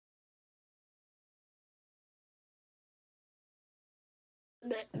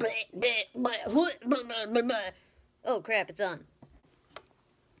Oh crap, it's on.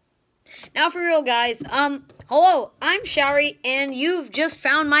 Now for real, guys. Hello, I'm Shari, and you've just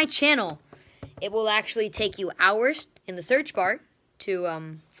found my channel. It will actually take you hours in the search bar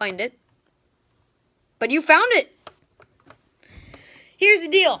to find it. But you found it. Here's the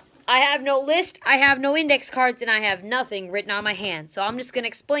deal. I have no list, I have no index cards, and I have nothing written on my hand. So I'm just going to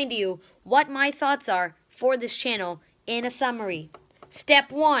explain to you what my thoughts are for this channel in a summary.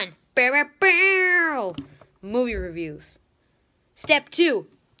 Step 1, movie reviews. Step 2,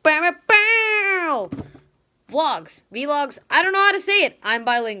 vlogs, vlogs. I don't know how to say it. I'm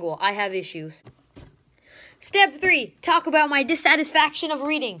bilingual. I have issues. Step 3, talk about my dissatisfaction of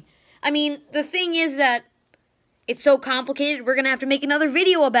reading. I mean, the thing is that it's so complicated, we're going to have to make another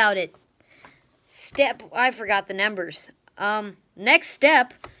video about it. I forgot the numbers. Next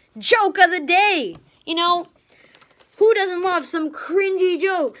step, joke of the day. You know, who doesn't love some cringy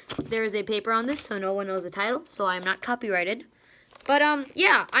jokes? There is a paper on this, so no one knows the title, so I'm not copyrighted. But,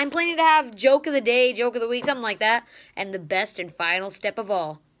 yeah, I'm planning to have joke of the day, joke of the week, something like that. And the best and final step of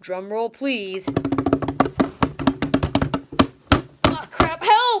all, drum roll please. Oh, crap,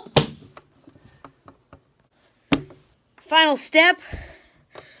 help! Final step,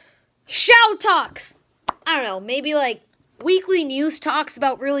 shout talks. I don't know, maybe like weekly news talks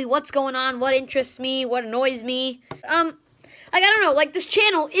about really what's going on, what interests me, what annoys me. Like, I don't know, like this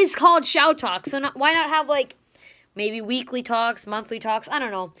channel is called Shout Talk, so why not have like maybe weekly talks, monthly talks, I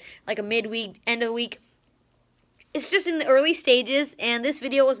don't know, like a midweek, end of the week. It's just in the early stages, and this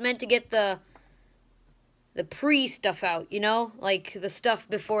video was meant to get the pre-stuff out, you know? Like the stuff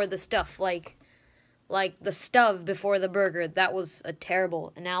before the stuff, like the stuff before the burger. That was a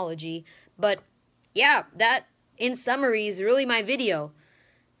terrible analogy. But, yeah, that, in summary, is really my video.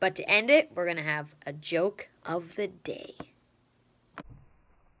 But to end it, we're going to have a joke of the day.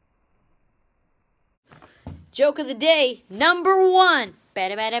 Joke of the day, number 1.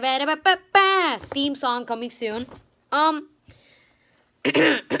 Theme song coming soon.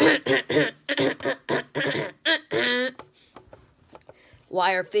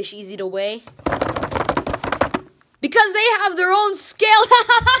 Why are fish easy to weigh? Because they have their own scales.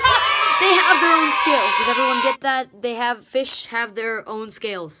 They have their own scales. Did everyone get that? Fish have their own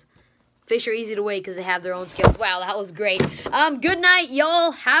scales. Fish are easy to weigh because they have their own scales. Wow, that was great. Good night,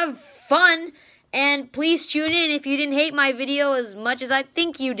 y'all. Have fun. And please tune in if you didn't hate my video as much as I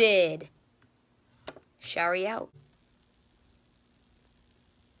think you did. Shari out.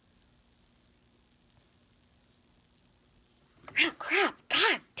 Oh, crap.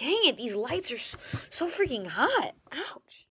 God dang it. These lights are so freaking hot. Ouch.